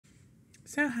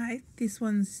So hi, this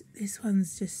one's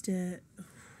just a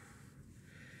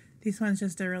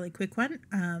really quick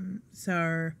one.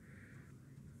 So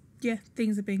yeah,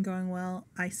 things have been going well.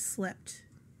 I slept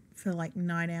for like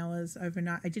 9 hours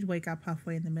overnight. I did wake up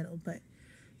halfway in the middle, but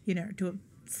to have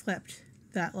slept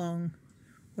that long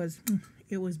was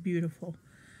beautiful.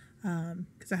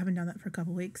 Because I haven't done that for a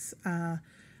couple of weeks.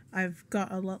 I've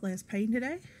got a lot less pain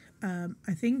today.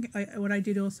 I think what I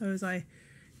did also is I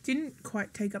didn't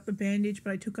quite take up the bandage,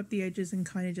 but I took up the edges and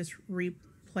kind of just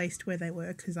replaced where they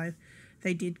were because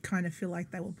they did kind of feel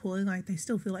like they were pulling. Like they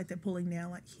still feel like they're pulling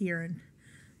now, like here and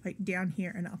like down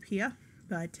here and up here.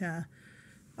 But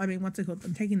I mean, what's it called?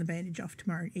 I'm taking the bandage off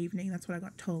tomorrow evening. That's what I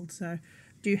got told. So I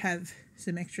do have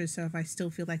some extras. So if I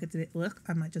still feel like it's a bit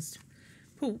I might just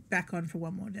pull back on for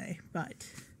one more day. But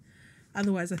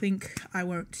otherwise, I think I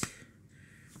won't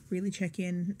really check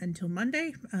in until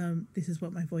Monday. This is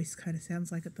what my voice kind of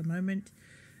sounds like at the moment.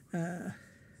 I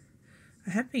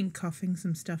have been coughing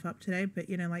some stuff up today, but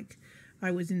like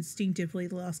I was instinctively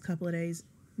the last couple of days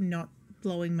not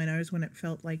blowing my nose when it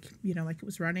felt like like it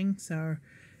was running. So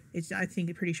I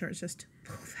think pretty sure it's just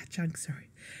that junk. Sorry,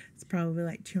 it's probably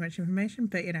like too much information,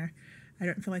 but I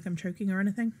don't feel like I'm choking or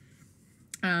anything.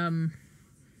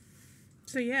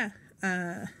 So yeah,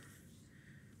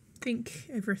 think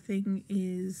everything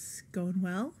is going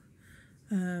well.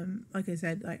 Like I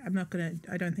said, I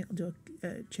don't think I'll do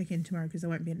a check-in tomorrow because there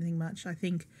won't be anything much. I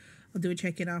think I'll do a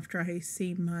check-in after I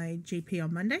see my GP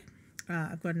on Monday.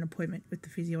 I've got an appointment with the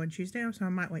physio on Tuesday, so I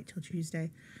might wait till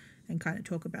Tuesday and kind of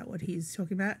talk about what he's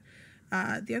talking about.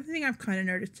 The other thing I've kind of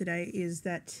noticed today is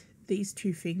that these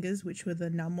two fingers, which were the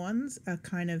numb ones, are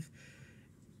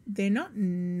they're not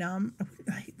numb.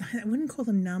 I wouldn't call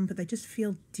them numb, but they just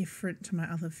feel different to my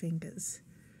other fingers.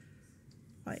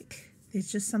 Like,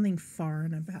 there's just something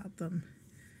foreign about them.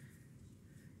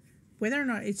 Whether or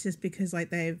not it's just because,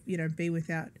 like, they've, been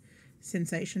without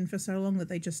sensation for so long that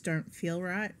they just don't feel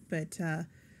right. But, I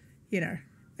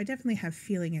definitely have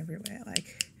feeling everywhere.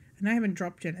 Like, and I haven't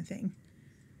dropped anything.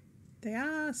 They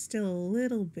are still a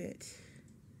little bit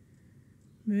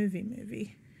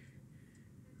movie.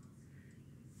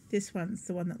 This one's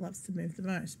the one that loves to move the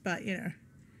most, but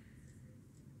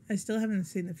I still haven't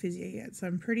seen the physio yet, so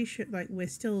I'm pretty sure we're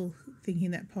still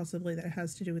thinking that possibly that it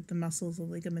has to do with the muscles or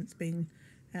ligaments being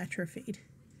atrophied.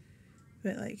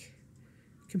 But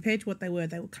compared to what they were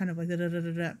kind of like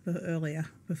earlier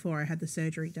before I had the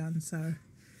surgery done. So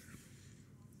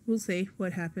we'll see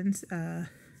what happens.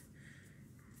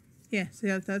 Yeah,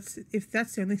 so that's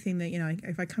the only thing that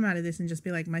if I come out of this and just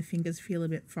be like my fingers feel a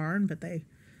bit foreign, but they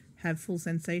have full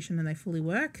sensation and they fully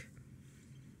work,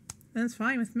 then it's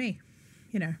fine with me.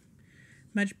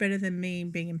 Much better than me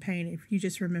being in pain. If you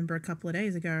just remember a couple of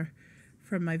days ago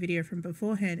from my video from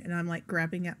beforehand, and I'm like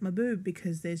grabbing at my boob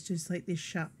because there's just like this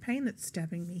sharp pain that's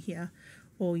stabbing me here,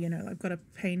 or I've got a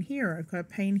pain here, I've got a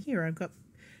pain here, I've got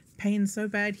pain so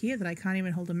bad here that I can't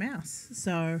even hold a mouse.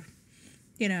 So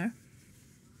I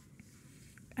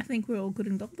think we're all good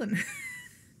and golden.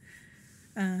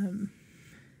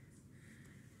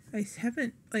 I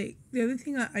haven't, the other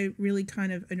thing that I really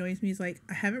kind of annoys me is I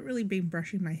haven't really been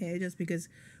brushing my hair, just because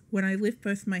when I lift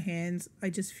both my hands, I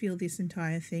just feel this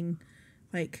entire thing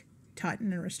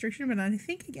tighten and restriction. But I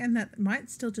think again that might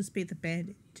still just be the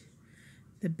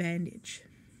bandage.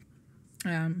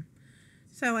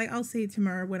 So I'll see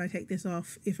tomorrow when I take this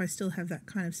off if I still have that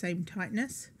kind of same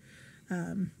tightness.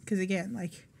 Because again,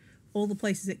 all the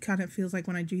places it kind of feels like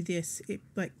when I do this, it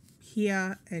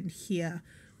here and here,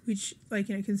 which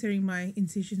considering my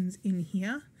incisions in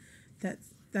here, that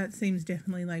seems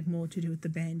definitely more to do with the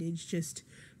bandage, just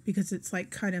because it's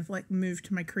kind of moved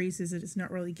to my creases and it's not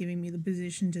really giving me the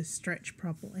position to stretch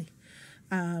properly.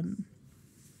 But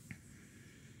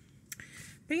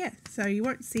yeah, so you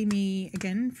won't see me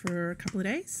again for a couple of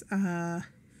days.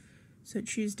 So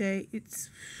Tuesday, it's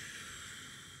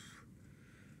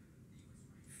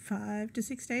 5 to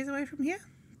 6 days away from here.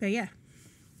 But yeah,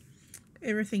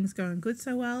 everything's going good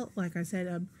so well. Like I said,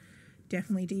 I'm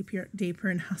definitely deeper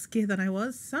and huskier than I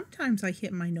was. Sometimes I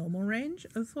hit my normal range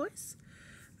of voice.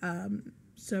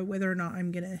 So whether or not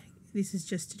this is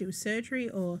just to do with surgery,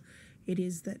 or it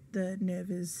is that the nerve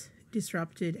is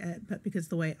disrupted, but because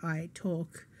the way I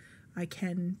talk, I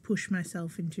can push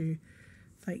myself into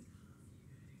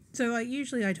so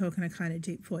usually I talk in a kind of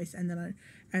deep voice, and then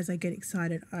as I get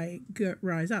excited, I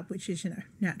rise up, which is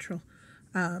natural.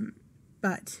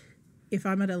 But if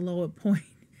I'm at a lower point,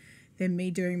 then me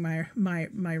doing my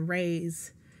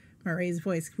raise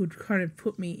voice would kind of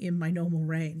put me in my normal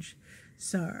range.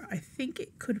 So I think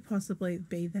it could possibly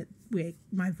be that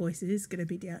my voice is going to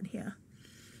be down here,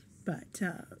 but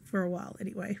for a while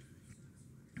anyway.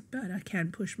 but I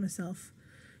can push myself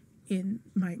in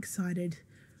my excited,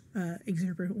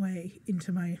 exuberant way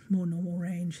into my more normal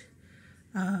range.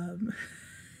 But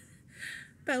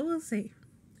we'll see.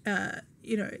 The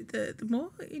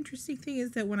more interesting thing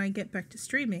is that when I get back to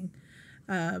streaming,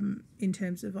 in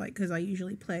terms of like, because I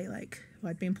usually play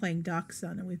I've been playing Dark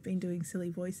Sun and we've been doing silly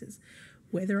voices.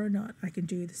 Whether or not I can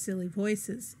do the silly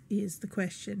voices is the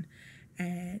question,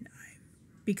 and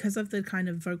because of the kind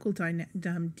of vocal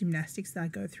gymnastics that I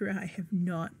go through, I have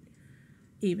not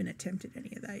even attempted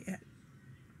any of that yet.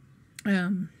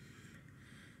 And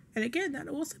again, that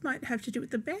also might have to do with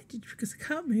the bandage, because I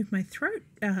can't move my throat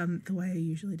the way I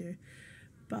usually do.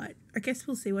 But I guess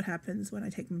we'll see what happens when I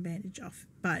take my bandage off.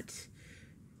 But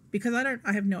because I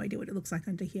have no idea what it looks like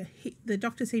under here. The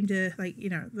doctor seemed to,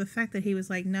 the fact that he was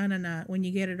like, no, when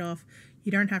you get it off,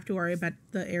 you don't have to worry about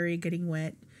the area getting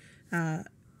wet.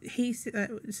 He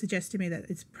suggested to me that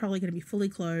it's probably going to be fully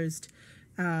closed,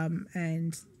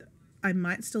 and I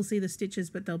might still see the stitches,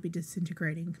 but they'll be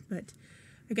disintegrating. But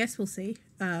I guess we'll see.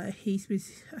 I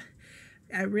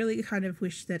really kind of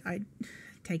wish that I'd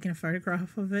taken a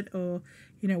photograph of it, or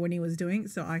when he was doing it,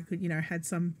 so I could had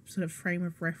some sort of frame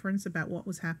of reference about what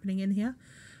was happening in here.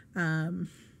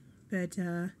 But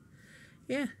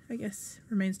yeah, I guess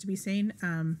remains to be seen.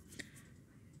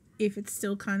 If it's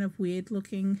still kind of weird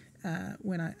looking,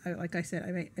 when I like I said,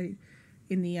 I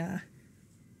in the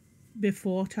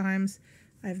before times,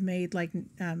 I've made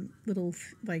little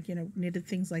knitted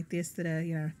things like this that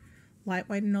are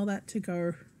lightweight and all that to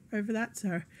go over that,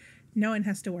 so no one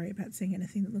has to worry about seeing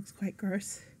anything that looks quite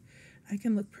gross. I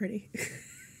can look pretty.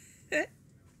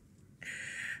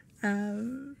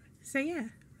 So yeah,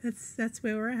 that's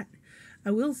where we're at.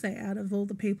 I will say, out of all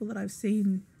the people that I've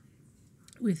seen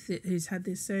with it, who's had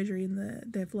this surgery in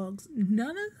their vlogs,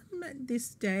 none of them at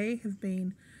this day have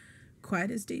been quite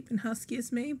as deep and husky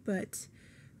as me, but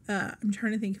I'm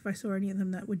trying to think if I saw any of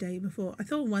them that were day before. I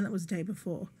thought one that was day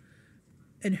before,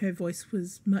 and her voice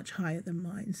was much higher than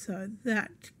mine, so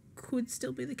that could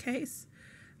still be the case.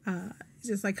 It's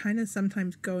just I kind of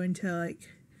sometimes go into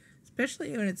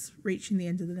especially when it's reaching the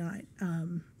end of the night,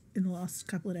 in the last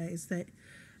couple of days, that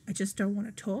I just don't want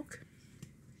to talk.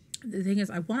 The thing is,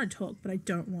 I want to talk, but I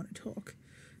don't want to talk,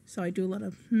 so I do a lot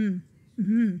of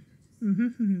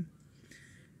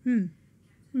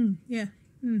yeah,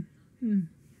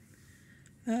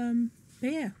 but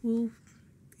yeah,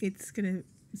 it's gonna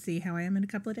see how I am in a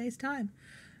couple of days' time.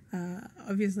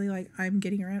 Obviously, I'm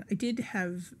getting around. I did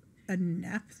have a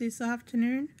nap this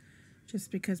afternoon,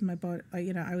 just because my body,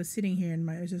 I was sitting here and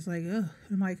I was just like, ugh.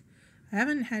 I'm like, I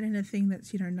haven't had anything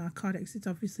that's, narcotics. It's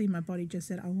obviously my body just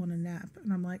said, I want a nap.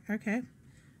 And I'm like, okay,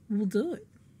 we'll do it.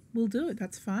 We'll do it.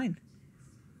 That's fine.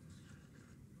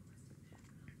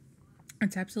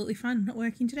 It's absolutely fine. I'm not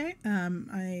working today.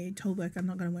 I told work I'm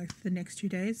not going to work for the next 2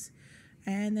 days,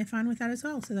 and they're fine with that as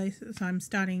well. So I'm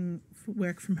starting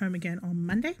work from home again on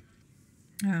Monday.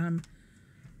 And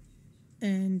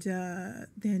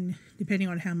then depending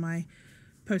on how my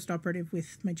post-operative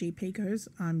with my GP goes,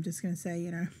 I'm just going to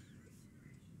say,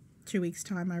 2 weeks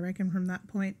time, I reckon, from that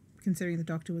point, considering the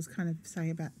doctor was kind of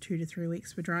saying about 2 to 3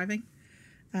 weeks for driving.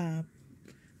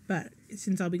 But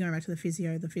since I'll be going back to the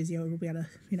physio will be able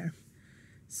to,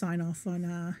 sign off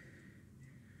on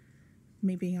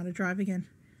me being able to drive again,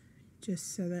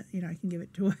 just so that, I can give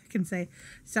it to work and say,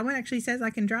 someone actually says I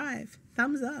can drive.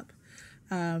 Thumbs up.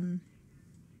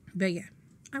 But yeah,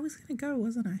 I was going to go,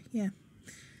 wasn't I? Yeah.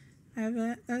 I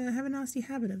have a nasty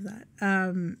habit of that.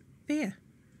 But yeah,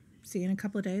 see you in a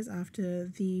couple of days after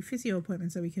the physio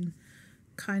appointment, so we can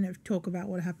kind of talk about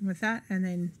what happened with that and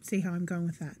then see how I'm going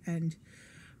with that. And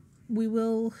we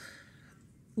will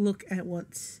look at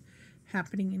what's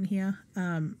happening in here.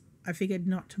 I figured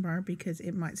not tomorrow because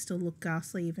it might still look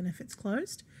ghastly even if it's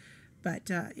closed, but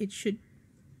it should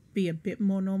be a bit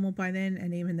more normal by then.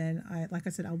 And even then, like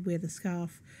I said, I'll wear the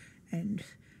scarf and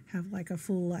have a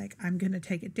full I'm gonna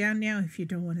take it down now if you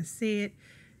don't want to see it.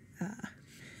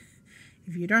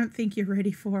 If you don't think you're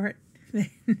ready for it, then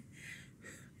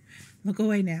look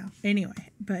away now.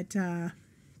 Anyway, but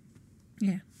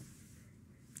yeah,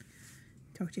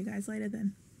 talk to you guys later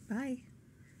then. Bye.